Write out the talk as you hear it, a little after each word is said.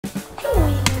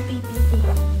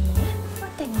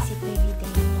si baby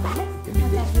day. What are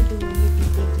you doing with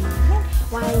baby day?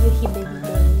 Why are you here baby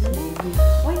day?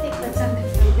 Why take that Sunday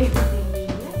baby day?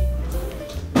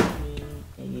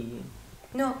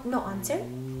 No answer?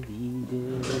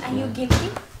 Are you guilty?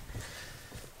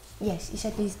 Yes,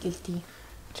 Isat is guilty.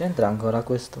 C'entra ancora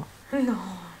questo? No.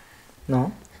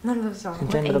 No? Non lo so. What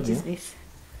C'entra age is più? this?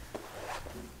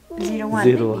 01.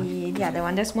 0. Maybe the other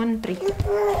one. There's 1 3.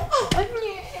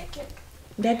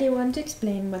 Daddy want to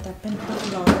explain what happened to the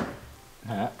vlog.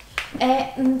 Huh?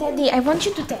 Daddy, I want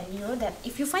you to tell you that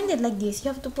if you find it like this,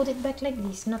 you have to put it back like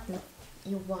this, not like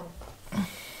you want.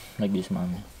 Like this,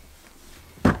 mommy.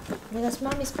 Because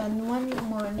mommy spent 1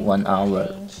 morning 1 to hour.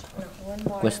 arrange. No, 1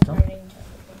 morning Questo? to arrange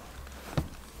everything.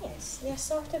 Yes, they are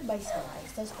sorted by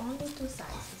size. There's only 2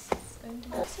 sizes. It's going to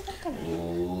be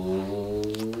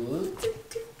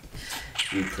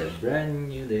It's a brand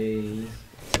new day.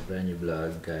 It's a brand new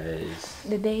vlog, guys.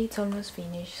 the day it's almost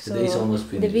finished. The day is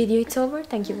almost The finished. video it's over.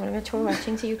 Thank you very much for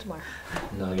watching. See you tomorrow.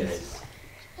 No, guys.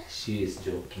 She is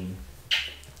joking.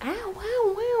 Ow,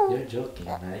 wow, wow. You're joking,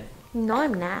 right? No,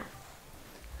 I'm not.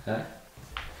 Huh?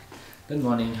 Good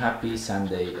morning. Happy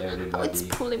Sunday, It's everybody.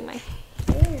 pulling my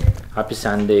hair. Happy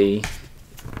Sunday.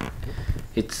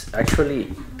 It's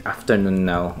actually afternoon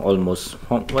now, almost.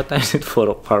 What time is it?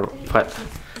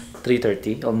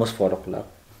 3:30, almost 4 o'clock.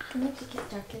 Can I take your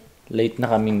jacket? Late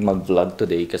na kaming mag-vlog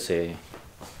today kasi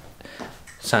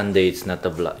Sunday it's not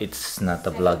a vlog. It's not a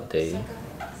vlog day.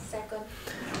 Second.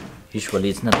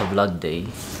 Usually it's not a vlog day.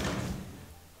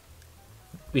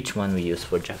 Which one we use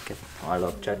for jacket? I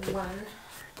love jacket. One.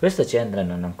 Questa c'entra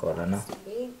non ancora, no?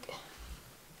 Big.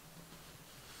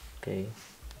 Okay.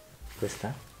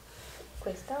 Questa?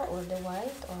 Questa or the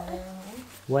white or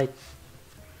White.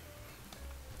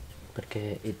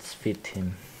 Perché it's fit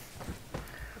him.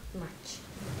 much.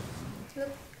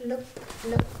 Look.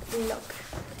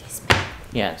 This.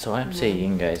 Yeah, so I'm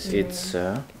saying, guys, it's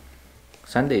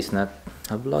Sunday is not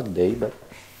a vlog day, but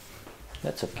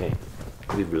that's okay.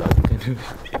 We vlog.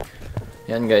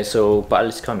 Yan, guys, so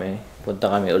paalis kami.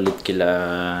 Punta kami ulit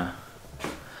kila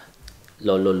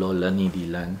Lola ni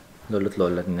Dylan, Lolo't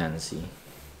Lola ni Nancy.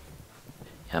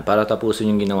 Yan, para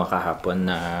tapusin yung ginawa kahapon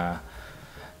na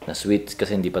sweets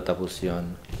kasi hindi pa tapos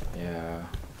yun. Kaya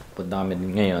punta kami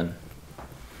din ngayon.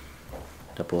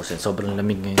 Tapusin. Sobrang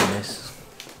lamig ngayon, guys.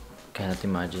 Cannot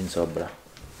imagine, sobra.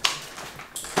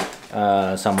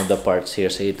 Some of the parts here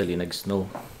sa Italy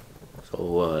nag-snow.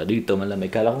 So, dito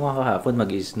malamig. Kala ko nga kahapon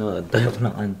mag-i-snow. Antay ako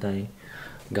ng antay.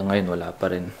 Hanggang ngayon, wala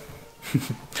pa rin.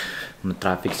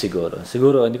 Traffic siguro.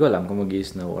 Siguro, hindi ko alam kung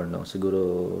mag-i-snow or no. Siguro,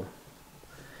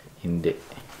 hindi.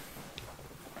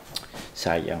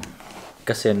 Sayang.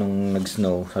 Kasi nung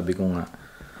nag-snow, sabi ko nga,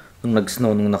 nung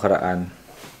nag-snow nung nakaraan,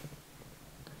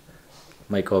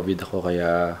 may COVID ako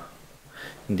kaya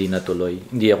hindi natuloy.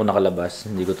 Hindi ako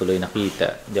nakalabas. Hindi ko tuloy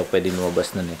nakita. Hindi ako pwede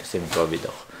lumabas nun kasi may COVID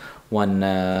ako.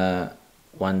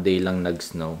 One day lang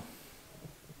nag-snow.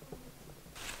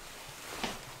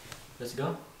 Let's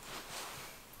go?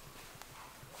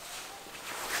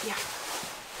 Yeah.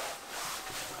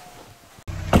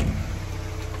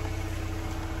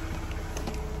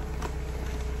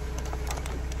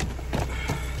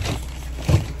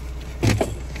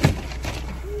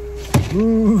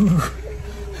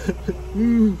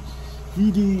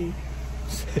 Vidi.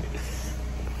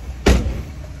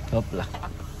 Hopla.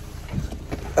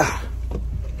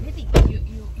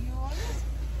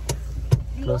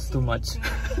 Close too much.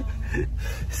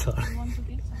 Sorry.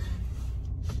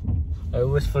 I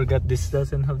always forget this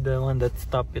doesn't have the one that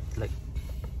stop it like.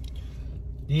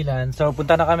 Dylan. So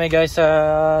punta na kami, guys,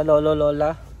 sa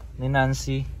Lola ni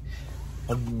Nancy.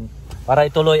 Para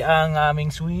ituloy ang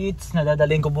aming sweets na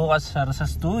dadalhin ko bukas sa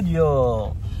studio.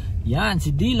 Yan,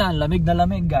 si Dylan. Lamig na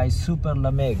lamig, guys. Super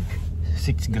lamig.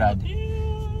 6 grad.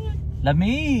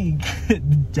 Lamig!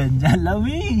 Diyan,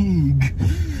 lamig!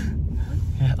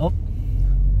 Oh.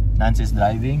 Nancy's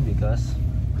driving because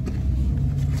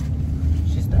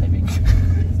she's driving.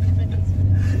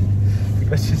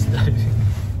 Because she's driving.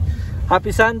 Happy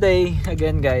Sunday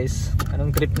again, guys.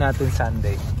 Anong trip natin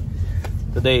Sunday?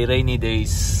 Today, rainy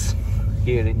days.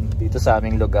 Here dito sa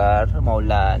aming lugar,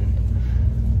 maulan.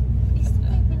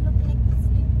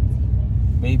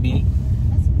 Maybe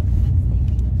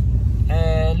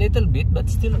a little bit, but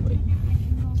still away.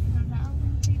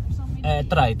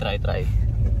 Try.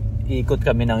 Ikot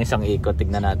kami ng isang ikot.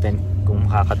 Tignan natin kung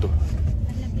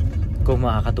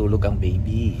makakatulog ang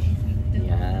baby.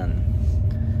 Yan.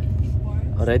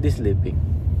 Already sleeping.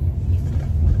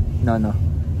 No,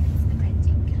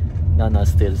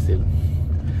 still.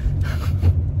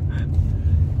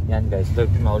 Yan, guys, look,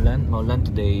 maulan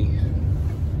today.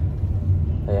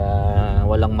 Kaya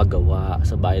walang magawa.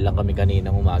 Sa bahay lang kami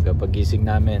kaninang umaga. Pagising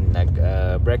namin,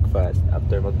 breakfast.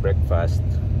 After mag-breakfast,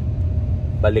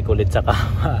 balik ulit sa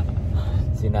kama.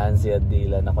 Si Nancy at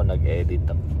Dylan, ako nag-edit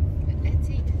ako.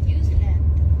 Let's say you slept.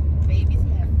 Baby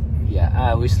slept.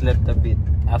 Yeah, we slept a bit.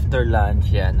 After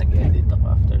lunch, nag-edit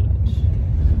ako after lunch.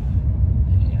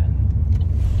 Ayan.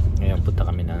 Ngayon punta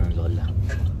kami na ng lola.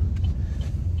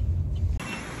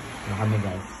 Ano kami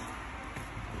guys?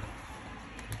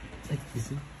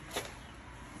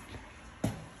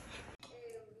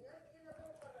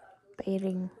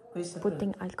 Pairing.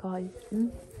 Putting alcohol.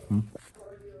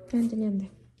 Niente.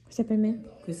 Questo è per me?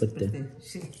 Questo per te?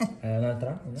 Sì.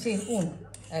 Un'altra? Sì, uno.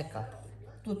 Ecco.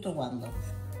 Tutto quanto.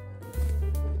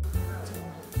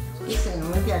 Questo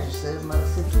non mi piace, ma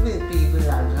se tu vedi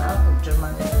quell'altro, no?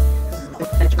 Germania.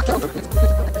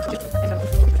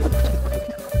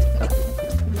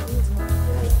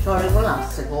 C'ho le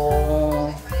colasse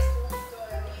con...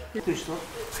 Questo?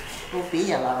 Tu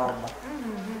piglia la roba.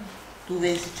 Tu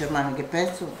vedi Germania che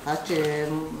penso faccia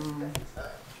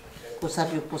cosa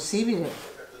più possibile.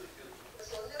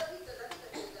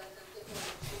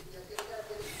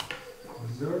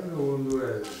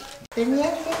 Per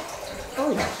niente?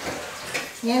 Oh no.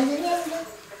 Niente.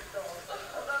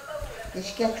 Ti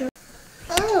schiaccio.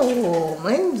 Oh,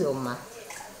 ma insomma.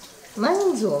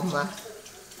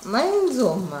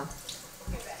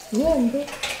 Niente.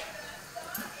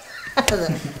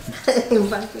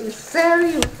 Infatti,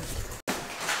 serio.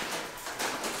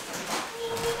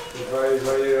 Vai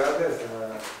la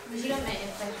testa. Vicino a me,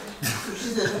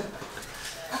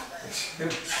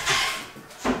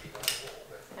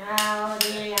 Ciao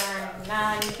Dylan,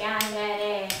 non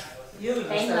piangere. Io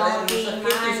mi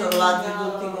sacchetti sono lati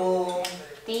tutti con...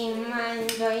 Ti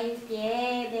mangio il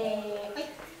piede.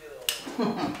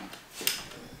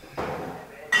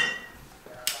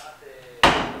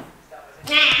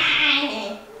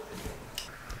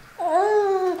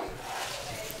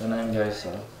 So na yun guys,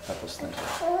 tapos na siya.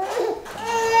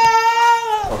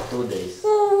 For 2 days.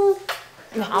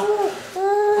 No.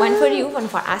 One for you, one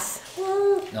for us.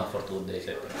 No, for 2 days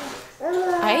I think.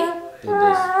 Ay? 2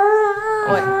 days.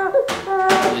 What?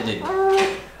 You did.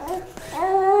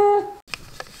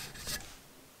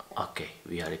 Okay,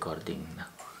 we are recording na.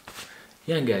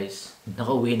 Yan guys,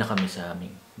 nakauwi na kami sa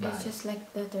aming bahay. It's just like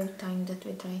the third time that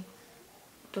we try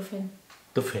to film.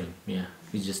 To film, yeah.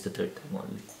 It's just the third time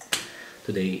only.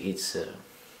 Today it's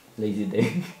lazy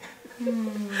day.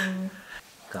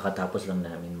 Kakatapos lang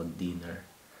namin mag-dinner.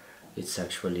 It's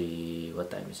actually, what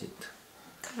time is it?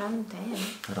 Around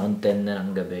 10. Around 10 na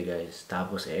ng gabi guys.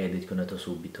 Tapos i-edit ko na to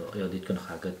subito. I-edit ko na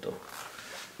kagad to.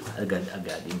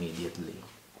 Agad-agad, immediately.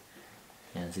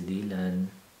 Yan si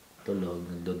Dylan. Tulog,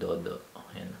 nagdododo.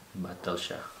 Ayan, battle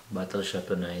siya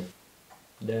tonight.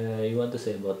 You want to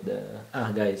say about the...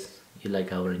 guys, you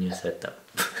like our new setup.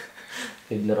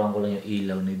 Naglaruan ko lang yung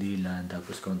ilaw ni Dylan.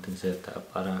 Tapos konting setup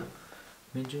para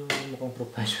medyo mukhang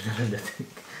professional na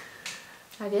dating.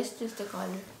 I guess just the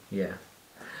color. Yeah.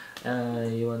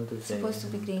 You want to say... It's supposed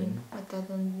to be green, but I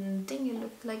don't think you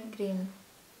look like green.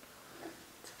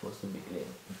 It's supposed to be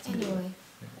green. It's Anyway.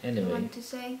 green. You want to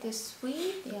say the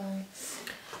sweet? Yeah.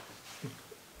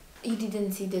 You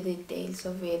didn't see the details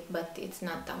of it, but it's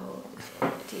not how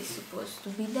it is supposed to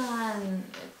be done.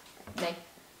 Like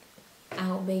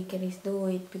how bakeries do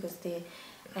it, because the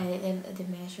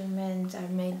measurements are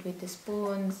made with the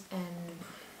spoons, and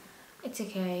it's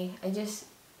okay. I just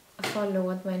follow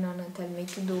what my nonna told me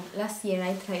to do. Last year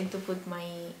I tried to put my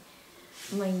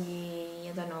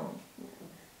I don't know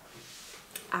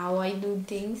how I do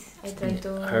things. I tried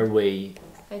to her way.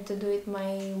 Try to do it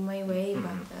my way,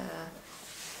 but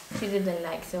she didn't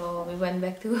like, so we went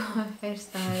back to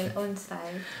hairstyle, own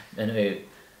style. Anyway,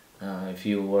 if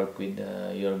you work with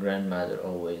your grandmother,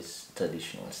 always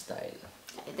traditional style.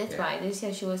 That's why this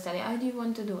year she was telling, how do you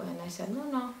want to do? And I said,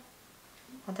 no,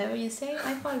 whatever you say,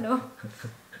 I follow.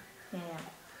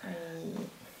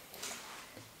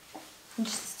 I'm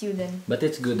just a student. But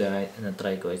it's good.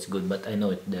 Na-try ko, it's good. But I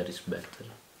know there is better.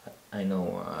 I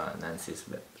know Nancy's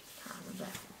better.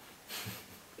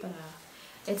 But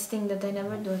it's thing that I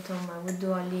never do at home. I would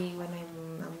do only when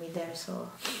I'm with there.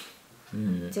 So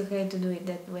it's okay to do it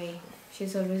that way.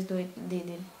 She's always did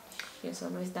it. She's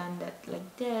always done that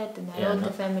like that. And all the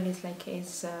families like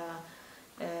is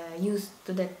used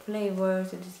to that flavor,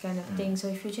 to this kind of thing. So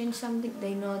if you change something,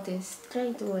 they notice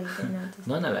straight away. They notice.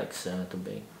 Nona likes to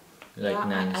bake. Like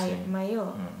Nancy.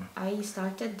 I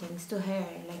started things to her.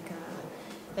 Like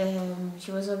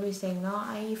she was always saying, no,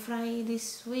 I fry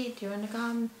this sweet. You wanna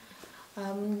come?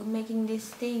 Making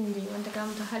this thing. Do you want to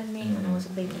come to help me? When I was a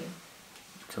baby.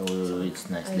 So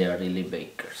it's nice. They are really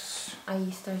bakers. I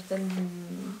started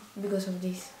because of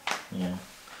this. Yeah.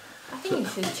 I think you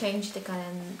should change the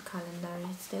calendar.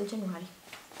 It's still January.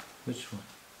 Which one?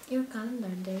 Your calendar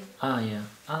there. Yeah.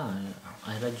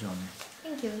 I read you on it.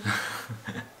 Thank you.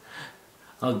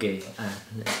 Okay,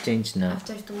 let's change now.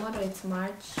 After tomorrow, it's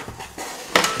March.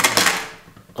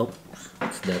 Oh,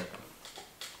 what's that?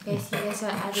 Yes,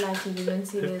 I'd like you don't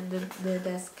see the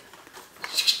desk.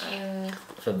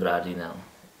 February now.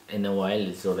 In a while,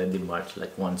 it's already March,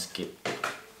 like one skip.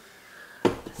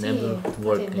 Never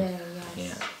working. There,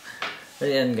 yes. Yeah. So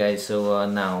yan guys, so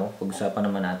now, pag-usapan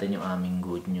naman natin yung aming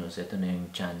good news. Ito na yung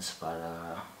chance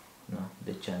para,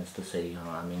 the chance to say ang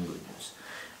aming good news.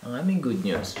 Ang aming good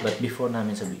news, but before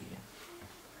namin sabihin,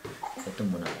 ito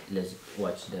muna, let's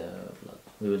watch the vlog.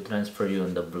 We will transfer you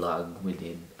on the vlog we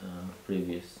did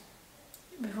previous.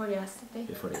 Before yesterday.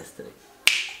 Before yesterday.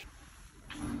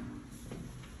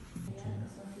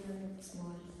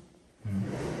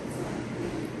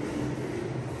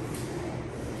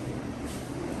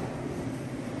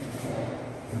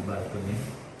 The balcony.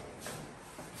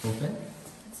 Open?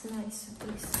 It's nice.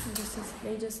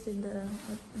 They just did the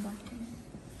balcony.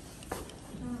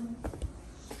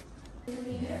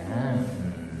 Yan.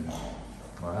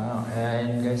 Wow.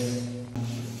 And guys,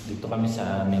 dito kami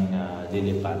sa aming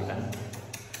lilipatan.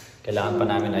 Kailangan pa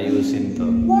namin ayusin to.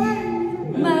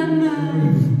 Mama!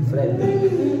 Fred.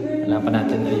 Kailangan pa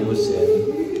natin ayusin.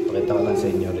 Pakita ko lang sa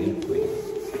inyo real quick.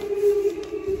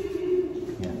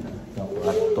 Yan. Yung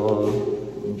kwarto,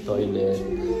 yung toilet.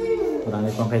 Marami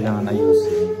pang kailangan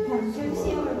ayusin.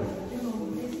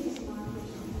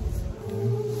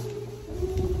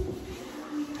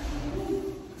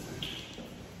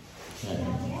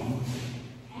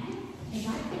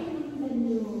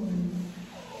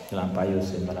 Kailangan pa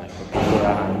ayusin, marami pa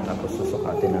pagkurahan, tapos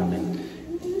susukatin namin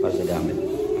para sa gamit.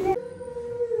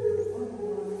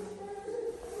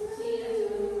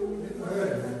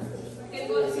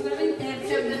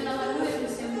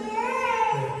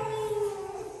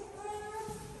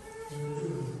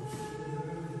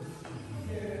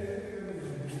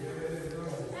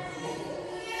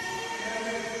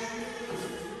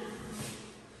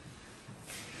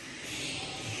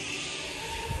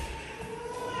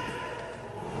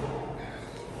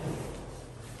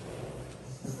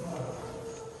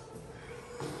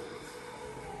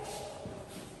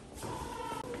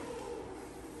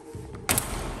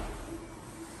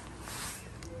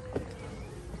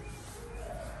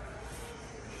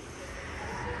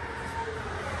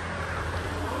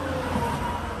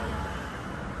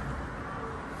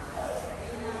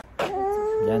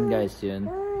 Yan guys,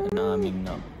 yun ang aming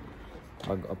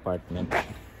pag-apartment.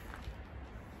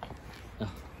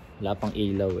 Wala pang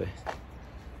ilaw eh.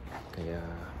 Kaya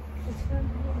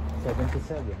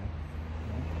 77.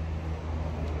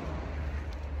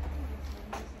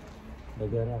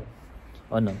 Dagara.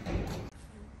 Ano?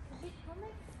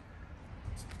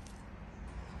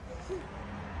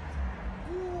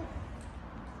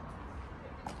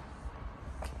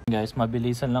 Guys,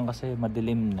 mabilisan lang kasi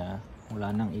madilim na.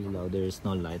 Wala nang ilaw, there is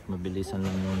no light. Mabilisan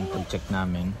lang yung pag-check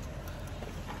namin.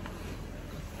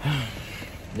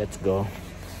 Let's go.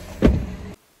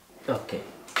 Okay.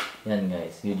 Yan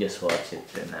guys, you just watch it.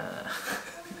 And,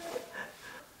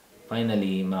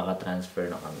 finally,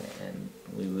 makaka-transfer na kami. And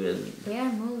we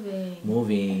are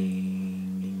moving.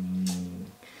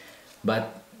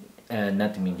 But,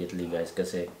 not immediately guys.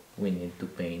 Kasi we need to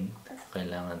paint.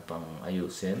 Kailangan pang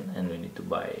ayusin. And we need to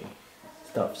buy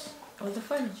stuffs. All the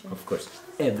furniture. Of course,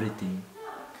 everything.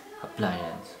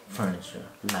 Appliance, furniture,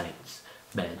 lights,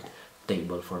 bed,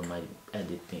 table for my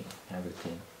editing,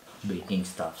 everything. Baking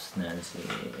stuffs,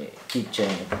 kitchen,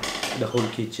 the whole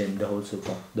kitchen, the whole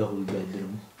sofa, the whole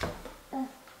bedroom.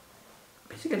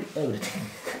 Basically, everything.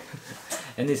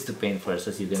 And it's to paint first,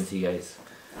 as you can see guys.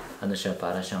 Ano siya,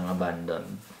 para siyang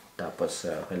abandoned. Tapos,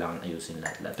 kailangan ayusin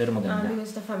lahat. Pero maganda.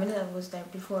 Because the family that was there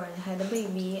before had a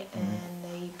baby and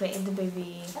they painted the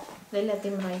baby. They let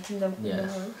him write in the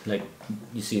hole. Like,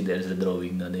 you see there's a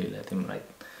drawing na they let him write.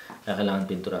 Kailangan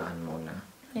pinturahan muna.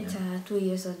 It's a 2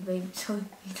 years old baby, so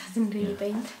he doesn't really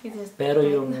paint. Pero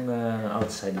yung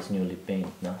outside is newly paint,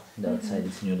 no? The outside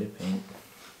is newly paint.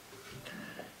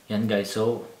 Yan guys,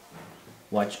 so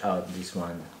watch out this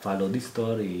one. Follow this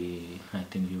story. I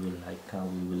think you will like how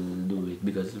we will do it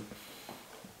because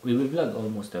we will vlog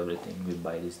almost everything. We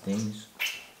buy these things,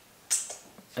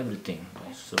 everything.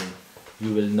 So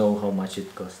you will know how much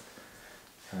it costs.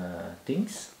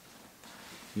 Things.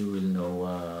 You will know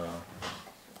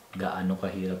gaano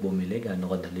kahirap bumili,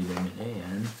 gaano kadali bumili.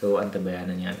 Yan. So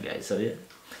antabayanan yan guys. So yeah.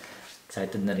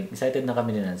 Excited na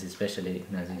kami ni Nancy, especially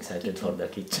Nancy excited for the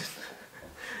kitchen.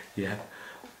 Yeah.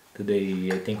 Today,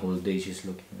 I think whole day she's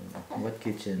looking. What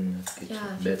kitchen?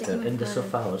 Yeah, she Better. take my And the phone.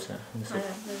 sofa also. The I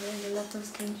sofa. have a lot of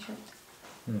screenshots.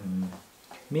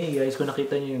 Me guys, kung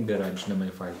nakita niyo yung garage na may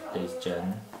fireplace dyan,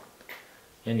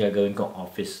 yan gagawin kong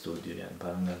office studio yan.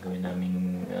 Parang gagawin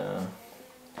namin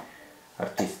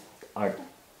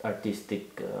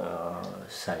artistic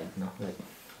side, no? Like,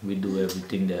 we do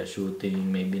everything there,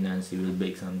 shooting, maybe Nancy will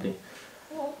bake something.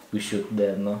 We shoot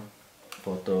there, no?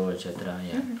 Photo, etc.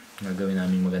 Yan. Gagawin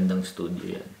namin magandang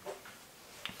studio yan.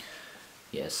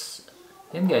 Yes.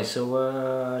 Yan guys, so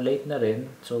late na rin.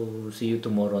 So, see you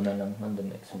tomorrow na lang on the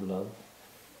next vlog.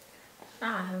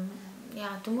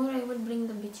 Yeah, tomorrow I will bring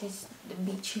the beaches.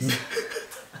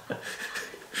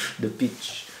 The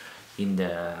pitch in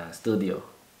the studio.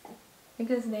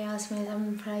 Because they asked me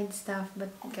some fried stuff,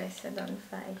 but guys, I don't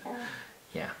fry.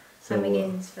 Yeah. So, I'm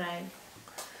against fried.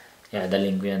 yeah,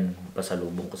 daling ko yan.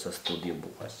 Pasalubong ko sa studio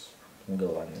bukas. Ang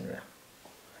gawa nila.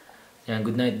 Yan,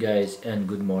 good night guys and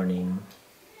good morning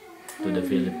to the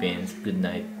Philippines. Good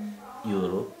night,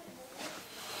 Europe.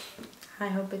 I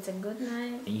hope it's a good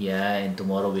night. Yeah, and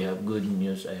tomorrow we have good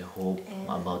news. I hope And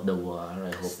about the war.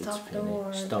 I hope it's Stop the war.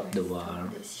 finished. Stop the war.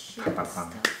 Stop this shit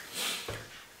stuff.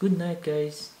 Good night,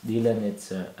 guys. Dylan,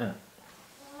 it's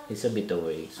a bit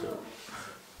away, so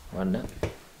wala.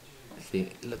 See,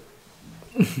 look.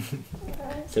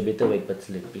 It's a bit awake but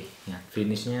sleepy. Yeah,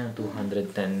 finish niya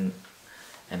 210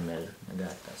 ml na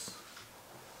gatas.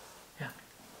 Yeah.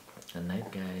 Good night,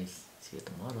 guys. See you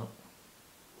tomorrow.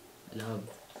 Love,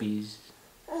 peace,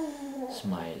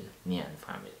 smile, Nian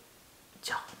family.